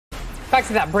Back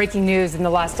to that breaking news in the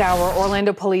last hour.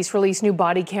 Orlando police released new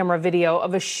body camera video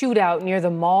of a shootout near the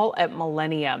mall at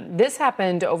Millennium. This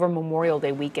happened over Memorial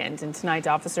Day weekend, and tonight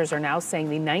officers are now saying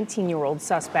the 19-year-old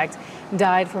suspect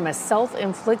died from a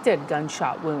self-inflicted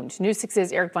gunshot wound. News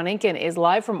 6's Eric Von Inken is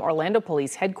live from Orlando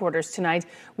Police headquarters tonight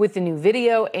with the new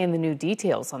video and the new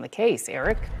details on the case.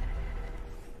 Eric?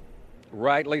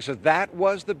 Right, Lisa, that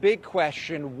was the big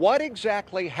question. What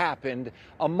exactly happened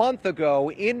a month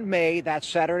ago in May, that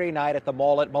Saturday night at the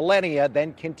mall at Millennia,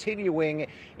 then continuing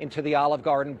into the Olive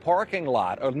Garden parking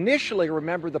lot? Initially,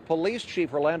 remember, the police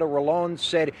chief, Orlando Rolón,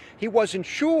 said he wasn't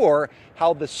sure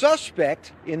how the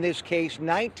suspect, in this case,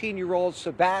 19-year-old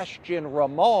Sebastian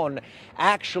Ramon,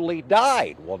 actually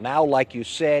died. Well, now, like you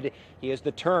said, he has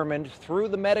determined through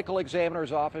the medical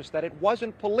examiner's office that it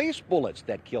wasn't police bullets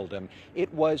that killed him.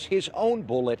 It was his own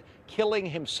bullet killing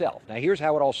himself. Now, here's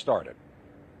how it all started.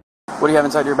 What do you have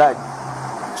inside your bag?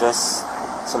 Just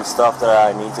some stuff that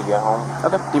I need to get home.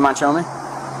 Okay. Do you mind showing me?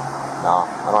 No,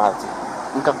 I don't have to.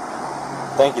 Okay.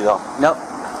 Thank you, though. Nope.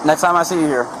 Next time I see you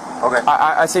here. Okay.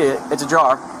 I see it. It's a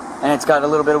jar, and it's got a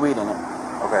little bit of weed in it.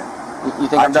 Okay. You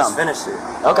think I'm dumb? I just finished it.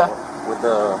 Okay. With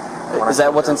the... Is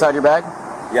that what's inside your bag?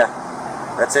 Yeah.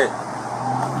 That's it.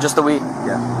 Just the weed?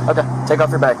 Yeah. Okay. Take off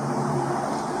your bag.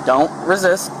 Don't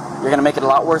resist. You're going to make it a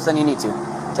lot worse than you need to.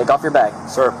 Take off your bag.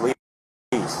 Sir, please.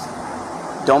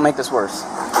 Don't make this worse.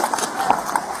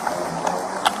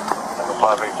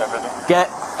 Get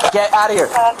out of here.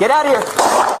 Get out of here.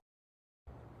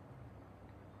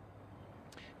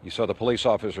 You saw the police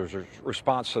officer's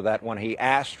response to that when he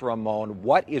asked Ramon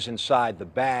what is inside the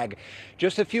bag.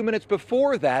 Just a few minutes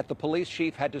before that, the police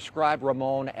chief had described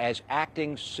Ramon as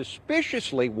acting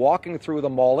suspiciously walking through the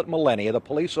mall at Millennia. The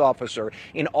police officer,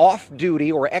 an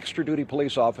off-duty or extra-duty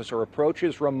police officer,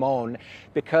 approaches Ramon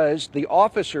because the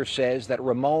officer says that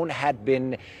Ramon had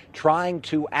been trying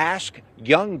to ask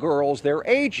young girls their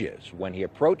ages. When he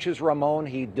approaches Ramon,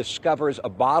 he discovers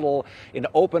an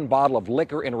open bottle of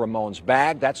liquor in Ramon's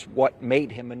bag. That's what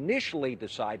made him initially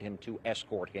decide to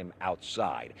escort him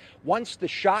outside. Once the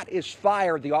shot is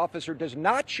fired, the officer does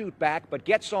not shoot back, but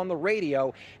gets on the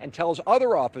radio and tells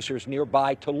other officers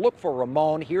nearby to look for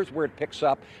Ramon. Here's where it picks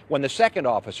up when the second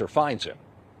officer finds him.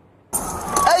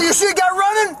 Hey, you see a guy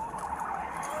running?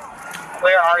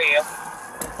 Where are you?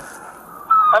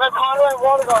 I'm at Conway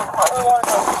Watergo.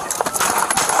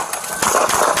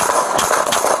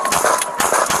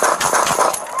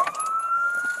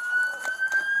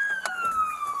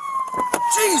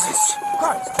 Jesus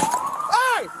Christ!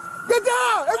 Hey! Get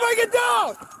down! Everybody get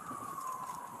down!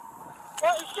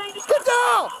 Get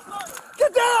down!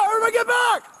 Get down! Everybody get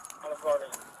back!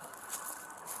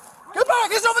 Get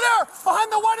back! He's over there!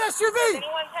 Behind the white SUV!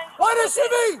 White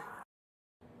SUV!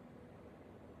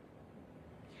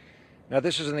 Now,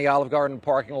 this is in the Olive Garden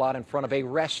parking lot in front of a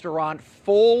restaurant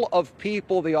full of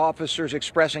people. The officers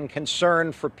expressing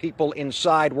concern for people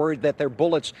inside, worried that their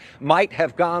bullets might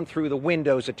have gone through the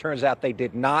windows. It turns out they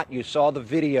did not. You saw the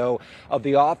video of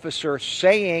the officer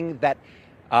saying that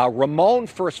Ramon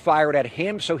first fired at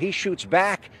him, so he shoots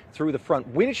back through the front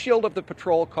windshield of the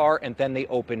patrol car and then the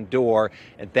open door,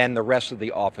 and then the rest of the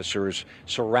officers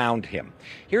surround him.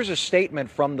 Here's a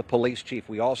statement from the police chief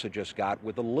we also just got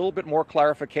with a little bit more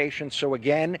clarification. So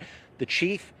again, the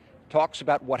chief talks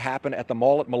about what happened at the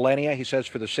mall at Millennia. He says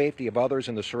for the safety of others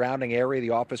in the surrounding area, the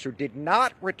officer did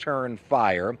not return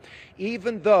fire,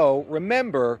 even though,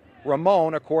 remember,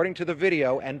 Ramon, according to the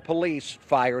video, and police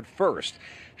fired first.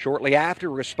 Shortly after,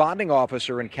 a responding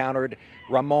officer encountered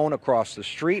Ramon across the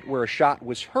street where a shot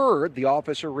was heard. The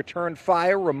officer returned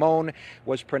fire. Ramon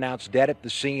was pronounced dead at the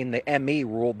scene. The ME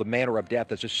ruled the manner of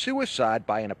death as a suicide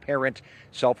by an apparent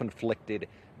self-inflicted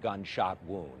gunshot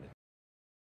wound.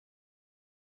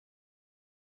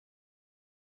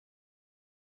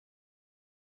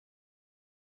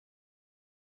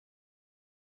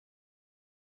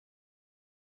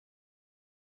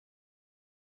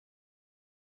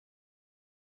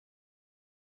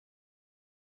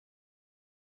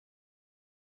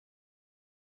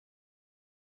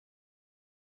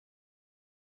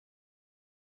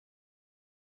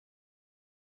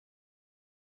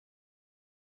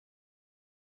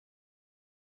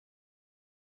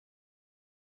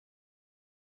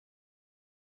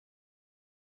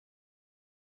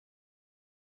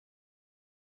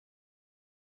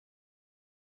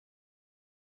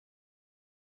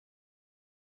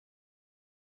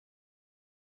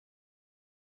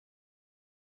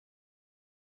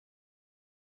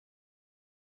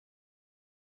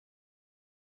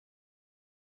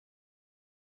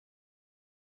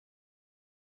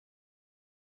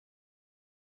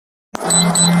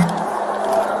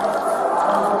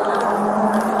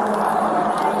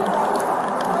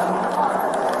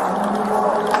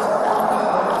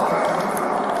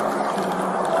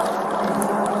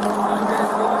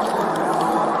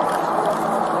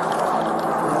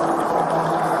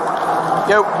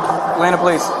 Atlanta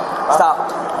Police, stop.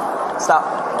 Stop.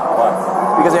 What?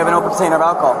 Because they have an open container of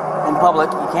alcohol. In public,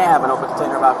 you can't have an open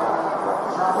container of alcohol.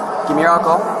 Give me your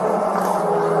alcohol.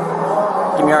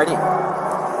 Give me your ID.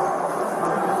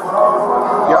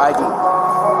 Your ID.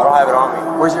 I don't have it on me.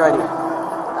 Where's your ID?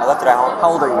 I left it at home. How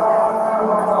old are you?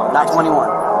 Not 21.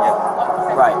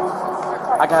 Yeah. Right.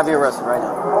 I can have you arrested right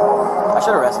now. I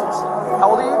should arrest you. How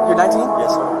old are you? You're 19?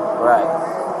 Yes, sir. Right.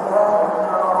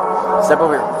 Step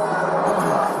over here.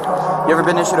 You ever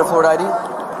been issued a Florida ID?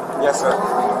 Yes, sir.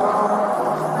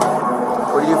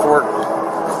 What do you do for work?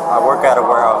 I work at a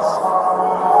warehouse.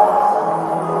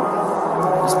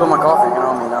 You spilled my coffee, you're gonna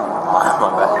owe me now. My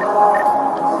bad.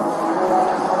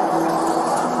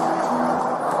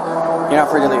 You're not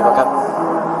free to leave, okay?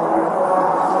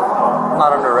 I'm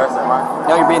not under arrest, am I?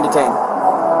 No, you're being detained.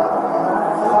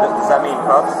 Does that mean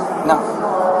cuffs? No.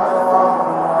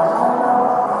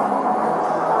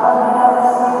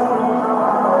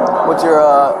 What's your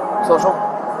social?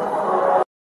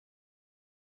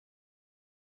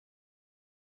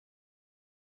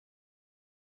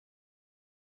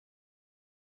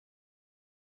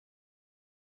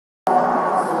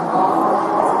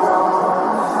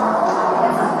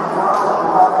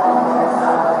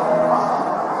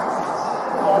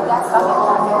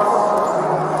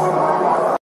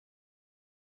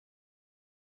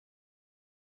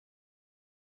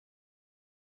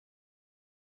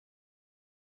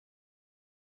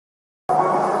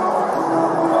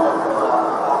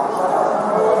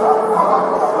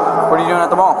 What are you doing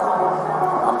at the mall?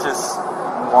 I'm just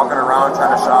walking around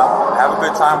trying to shop. Have a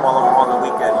good time while I'm on the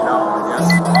weekend, you know.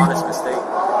 It's an honest mistake.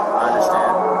 I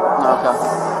understand.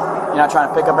 Okay. You're not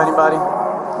trying to pick up anybody?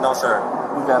 No, sir.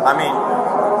 Okay. I mean,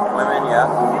 women,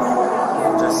 yeah.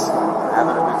 Just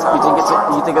having a good time.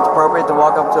 You think it's appropriate to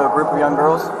walk up to a group of young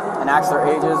girls and ask their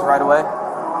ages right away?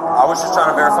 I was just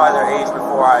trying to verify their age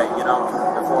before I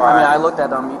I looked at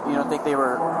them. You don't think they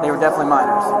were definitely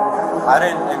minors? I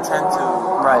didn't intend to.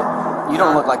 Right. You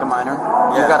don't look like a minor.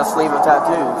 Yeah. You've got a sleeve of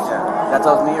tattoos. Yeah. That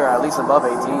tells me you're at least above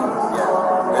 18.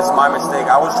 Yeah. It's my mistake.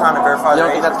 I was trying to verify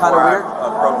their age You don't think that's kind before of weird? I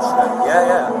approached them.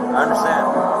 Yeah. I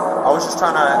understand. I was just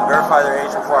trying to verify their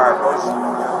age before I approached them.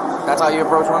 That's how you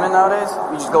approach women nowadays?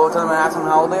 You just go up to them and ask them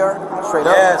how old they are? Straight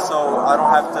up? Yeah, so I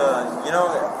don't have to,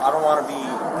 I don't want to be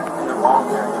in the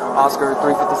wrong here, Oscar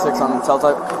 356 on the cell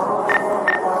type.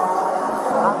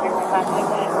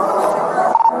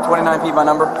 29P my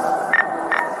number. Go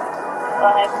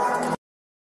ahead.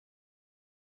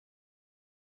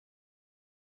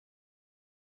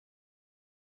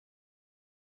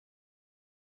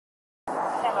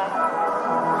 Stand by.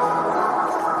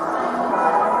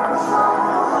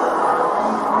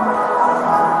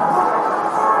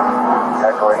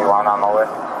 Echo 81 on the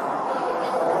list.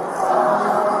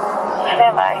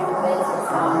 Stand by.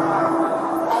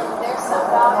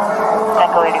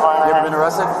 Echo 81 You ever been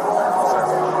arrested?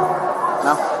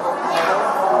 No?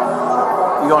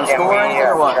 You going to school or anything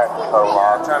or what? Yeah,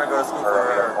 I'm trying to go to school for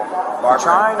You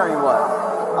trying or you what?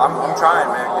 I'm trying,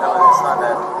 man. It's not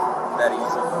that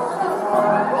easy.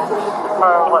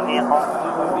 For what vehicle?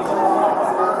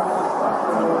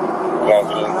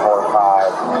 Yankee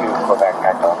 452 Quebec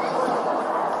Echo.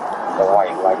 The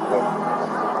white Lexus.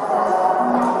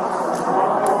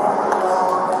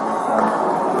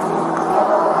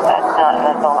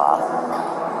 That's a lot.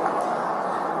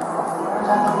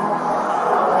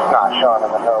 It's not showing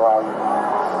in the horizon.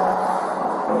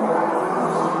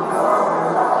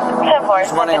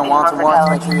 Just running on wants and warrants,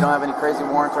 make sure you don't have any crazy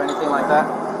warrants or anything like that.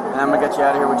 And I'm going to get you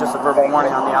out of here with just a verbal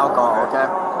warning on the alcohol, okay?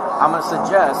 I'm going to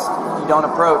suggest you don't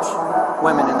approach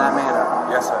women in that manner.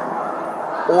 Yes, sir.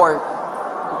 Or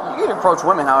you can approach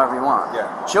women however you want. Yeah.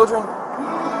 Children,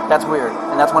 that's weird.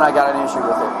 And that's when I got an issue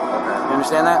with it. Okay. You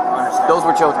understand that? I understand. Those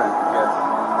were children. Yeah.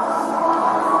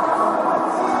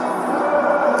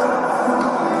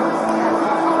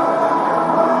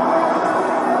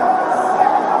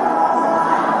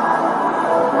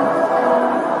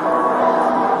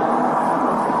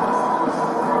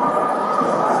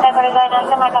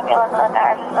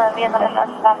 Vehicle is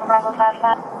south from Bravo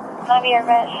 55. It's going to be a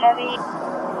red Chevy.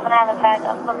 It's going to have a tag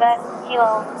of Quebec,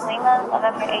 Kilo Lima,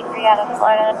 November 83 out of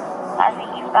Florida. As the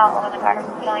eastbound over the Carter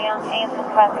from John Young, AM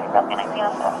supervisor, broken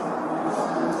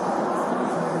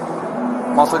 1907.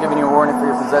 I'm also giving you a warning for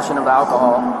your possession of the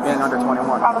alcohol being under 21.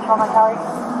 Bravo 12 on Kelly.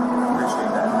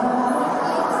 Appreciate that.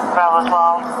 Bravo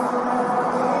 12.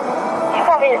 You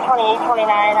probably at 2829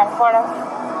 out of Florida.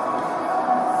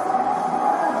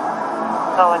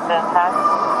 Go with the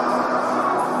tag.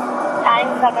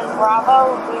 97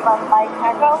 Bravo, Lima Mike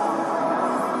Echo.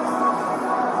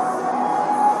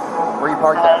 Where you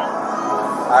parked at?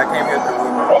 I came here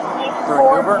through Uber.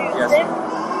 Through Uber? Yes.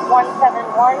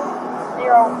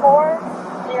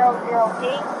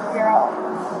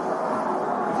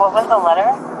 171-04-0080. What was the letter?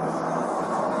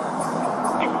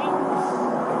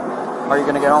 Are you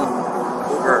gonna get home?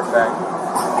 Uber back.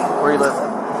 Where you live?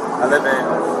 I live in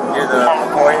near the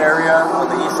McCoy area on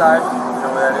the east side. You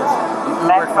know where that is? You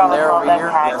Ubered from there over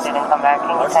here? Yes. Didn't come back.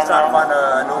 I was just trying to find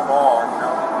a new mall, you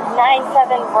know.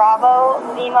 97 Bravo,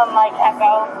 Lima Mike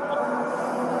Echo.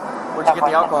 Where'd you get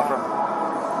the alcohol from?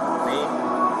 Me,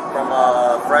 from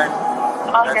a friend.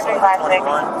 Oscar That's 356.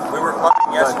 21. We were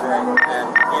clubbing yesterday, and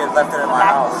he had left it in my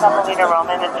house. Double leader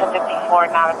Roman, it's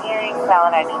 54, not appearing,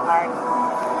 valid ID card.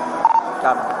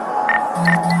 Copy.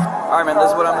 Alright, man, this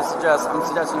is what I'm gonna suggest. I'm gonna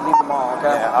suggest you leave the mall, okay?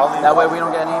 Yeah, I'll leave that the way mall. we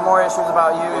don't get any more issues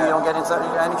about you. You don't get into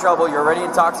any trouble. You're already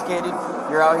intoxicated.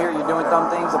 You're out here, you're doing dumb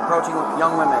things, approaching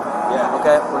young women. Yeah.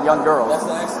 Okay? Or young girls. That's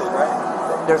the exit, right?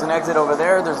 There's an exit over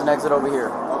there, there's an exit over here.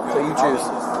 Okay. So you choose.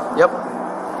 Yep.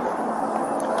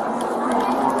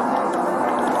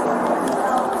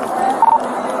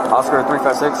 Oscar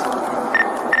 356.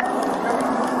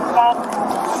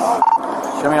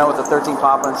 Show me out with the 13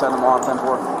 Papa inside the mall on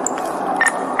 10-4.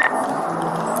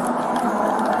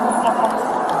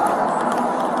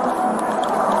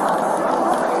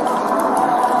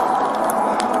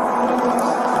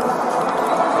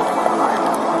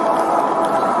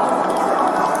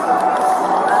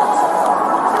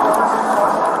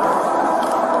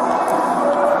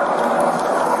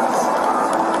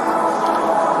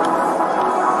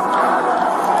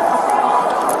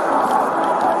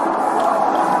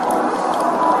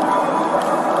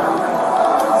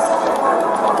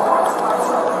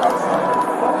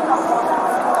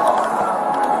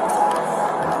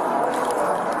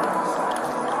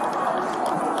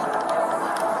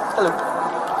 Hello.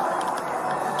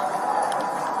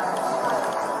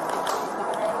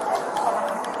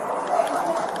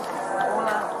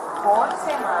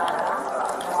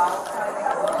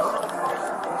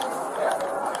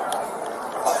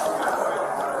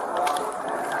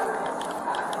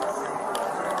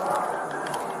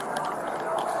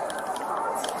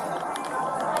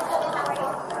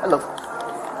 Hello.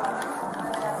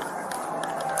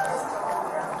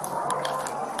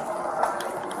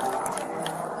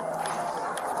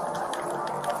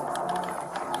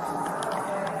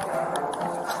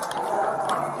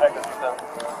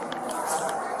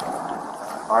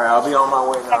 Alright, I'll be on my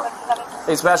way now.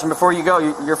 Hey, Sebastian, before you go,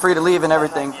 you're free to leave and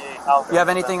everything. You have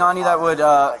anything on you that would,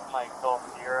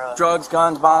 drugs,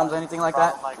 guns, bombs, anything like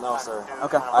that? No, sir.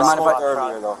 Okay. I You mind if smoked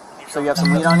earlier, though. So you have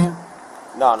some weed on you?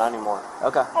 No, not anymore.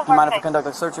 Okay. Do you mind if I conduct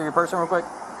a search of your person real quick?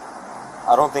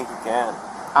 I don't think you can.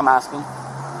 I'm asking.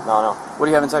 No. What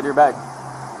do you have inside your bag?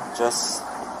 Just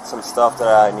some stuff that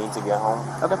I need to get home.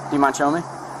 Okay. Do you mind showing me?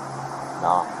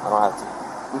 No, I don't have to.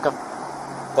 Okay.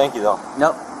 Thank you, though.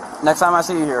 Nope. Next time I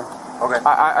see you here, Okay.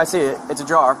 I see it. It's a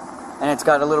jar, and it's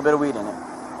got a little bit of weed in it.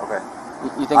 Okay.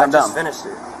 You think I'm just dumb? finished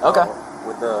it. Okay.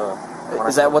 With the...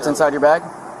 Is that what's inside your bag?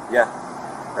 Yeah.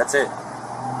 That's it.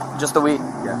 Just the weed?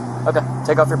 Yeah. Okay.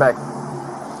 Take off your bag.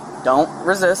 Don't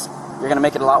resist. You're going to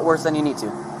make it a lot worse than you need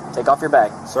to. Take off your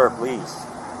bag. Sir, please.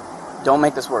 Don't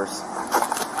make this worse.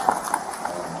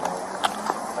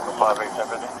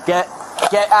 Get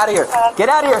out of here. Get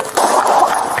out of here.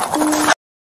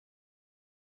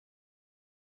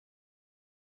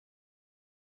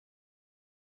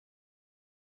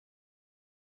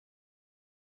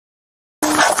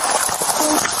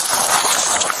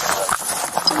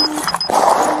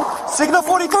 Signal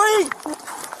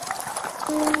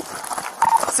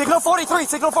 43!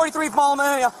 Signal 43, Mall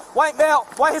Millennia. White male,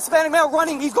 white Hispanic male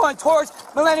running. He's going towards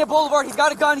Millennia Boulevard. He's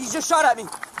got a gun. He's just shot at me.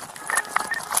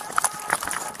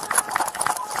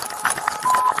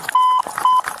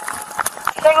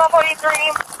 Signal 43.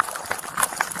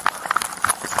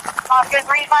 Oscar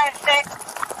 356.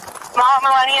 Mall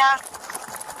Millennia.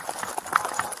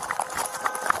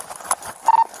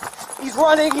 He's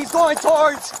running. He's going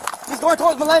towards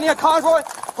Millennia Convoy.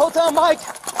 Hotel Mike.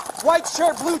 White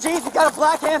shirt, blue jeans. He got a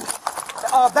black hand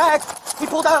bag. He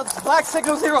pulled out a black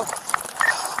Signal 0.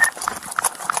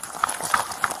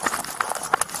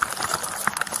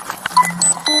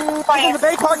 He's in the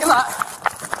Bay parking lot.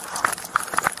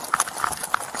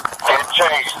 Get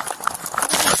chased.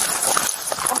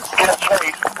 Get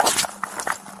chased.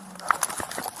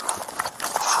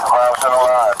 Miles and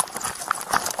alive.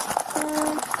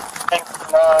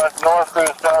 North Cruise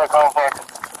Telecom Park.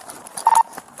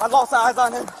 I lost eyes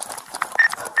on him.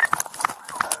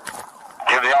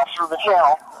 Give the officer the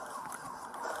channel.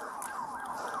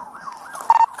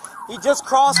 He just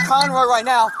crossed Conroy right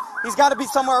now. He's got to be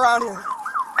somewhere around here.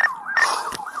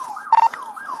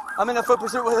 I'm in a foot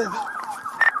pursuit with him.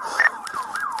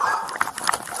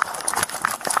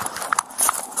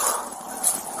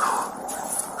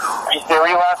 You see where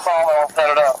you last saw him, I'll set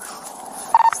it up.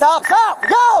 Stop, stop,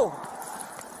 go!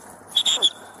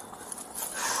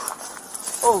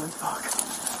 Holy fuck.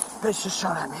 Bitch just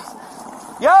shot at me.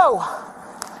 Yo!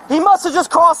 He must have just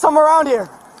crossed somewhere around here.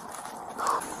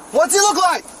 What's he look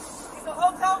like? He's a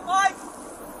hotel wife,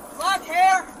 black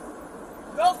hair,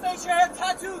 no facial hair,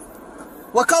 tattoos.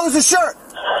 What color's his shirt?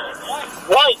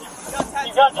 White.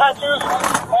 He's got tattoos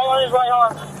all on his right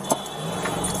arm.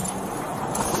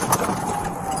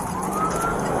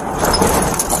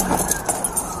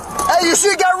 Hey, you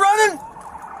see a guy running?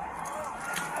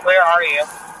 Where are you?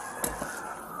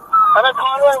 I'm at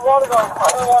Conway Watergate.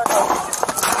 Conway Watergate.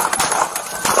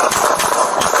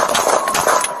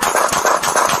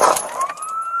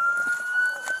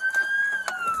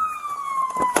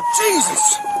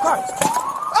 Jesus Christ.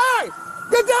 Hey!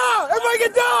 Get down! Everybody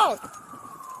get down!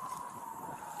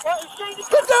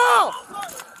 Get down!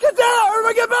 Get down!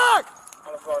 Everybody get back!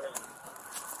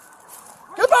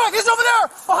 Get back! He's over there!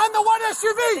 Behind the white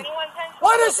SUV!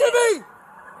 White SUV!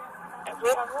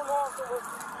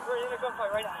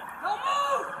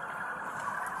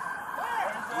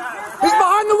 He's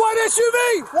behind the white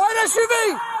SUV! White SUV!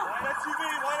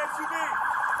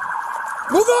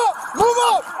 Move up! Move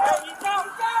up!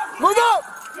 Move up!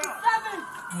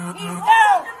 He's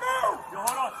down! Yo,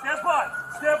 hold on. Step by.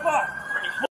 Step by.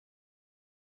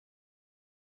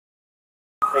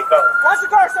 Take cover. Watch the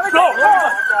car, somebody Go! get the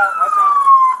car.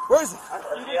 Where is he?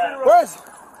 Where is he?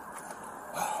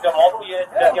 Come all the way to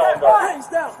the guard. He's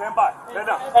down. Stand by. Stand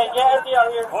down. Hey, get Eddie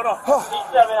out here. Hold on. He's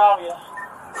 7 obvious.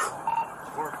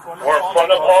 We're in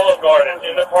front of Olive Garden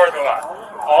in the parking lot.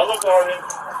 Olive Garden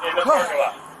in the parking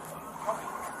lot.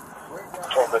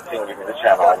 1215, give me the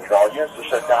channel. I need all units to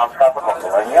shut down traffic on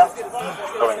Millennia.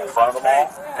 Going in front of them all.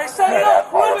 Hey, set it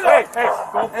up. Hey,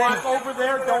 go park over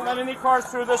there. Don't let any cars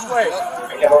through this way.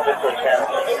 Get over to a channel.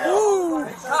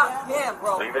 God damn,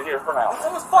 bro. Leave it here for now.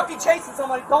 Someone's fucking chasing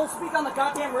somebody. Don't speak on the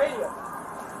goddamn radio.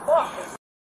 Fuck.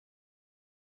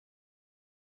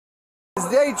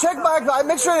 Hey, check back.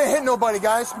 Make sure they hit nobody,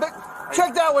 guys.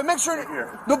 Check that way. Make sure.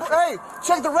 Hey,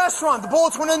 check the restaurant. The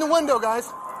bullets went in the window,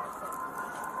 guys.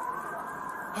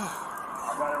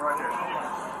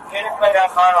 Get it clean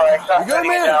out, Connor. You good,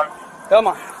 man? Come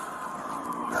on.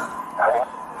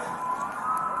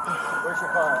 Where's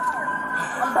your car?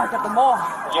 I'm back at the mall.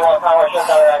 You want power shut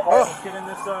down that car? Get in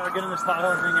this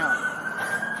title and hang out.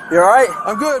 You alright?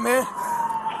 I'm good, man.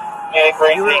 Hey,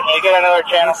 Green, can you get another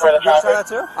channel for the You shot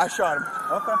traffic? that too? I shot him.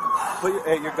 Okay.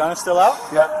 But your gun is still out?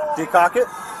 Yeah. Decock it.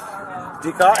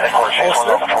 Decock.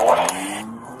 Holster.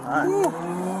 Alright.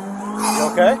 You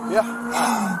okay? Yeah.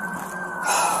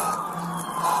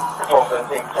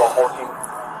 1217, 1214.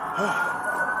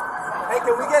 Hey,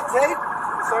 can we get tape?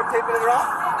 Start taping it off?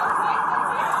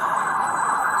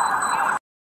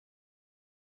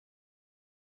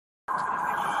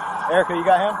 Erica, you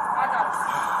got him?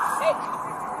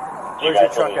 Where's your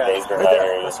truck at? Right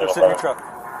there. Let's go sit in your truck.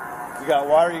 You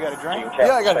got water? You got a drink?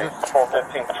 Yeah, I got a drink.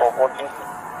 1215, 1214.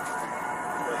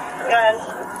 Good.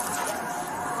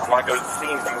 I'm going to go to the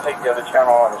scene. You can take the other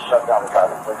channel on and shut down the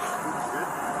traffic, please.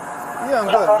 Yeah,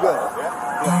 I'm good. I'm good.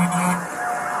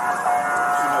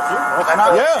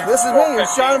 Yeah, this is me. You're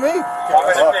shot at me. I'm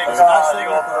going to take you off the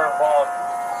involved.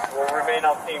 We'll remain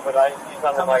on scene, but I see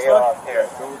something like it off here.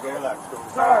 Go relax.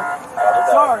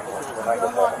 Sorry.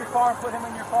 Unlock your car and put him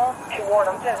in your car. Hey, Ward,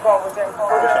 I'm 10-12 with 10-12.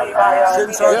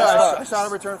 Yeah, I shot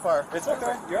him return fire. It's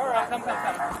okay. You're alright. Come.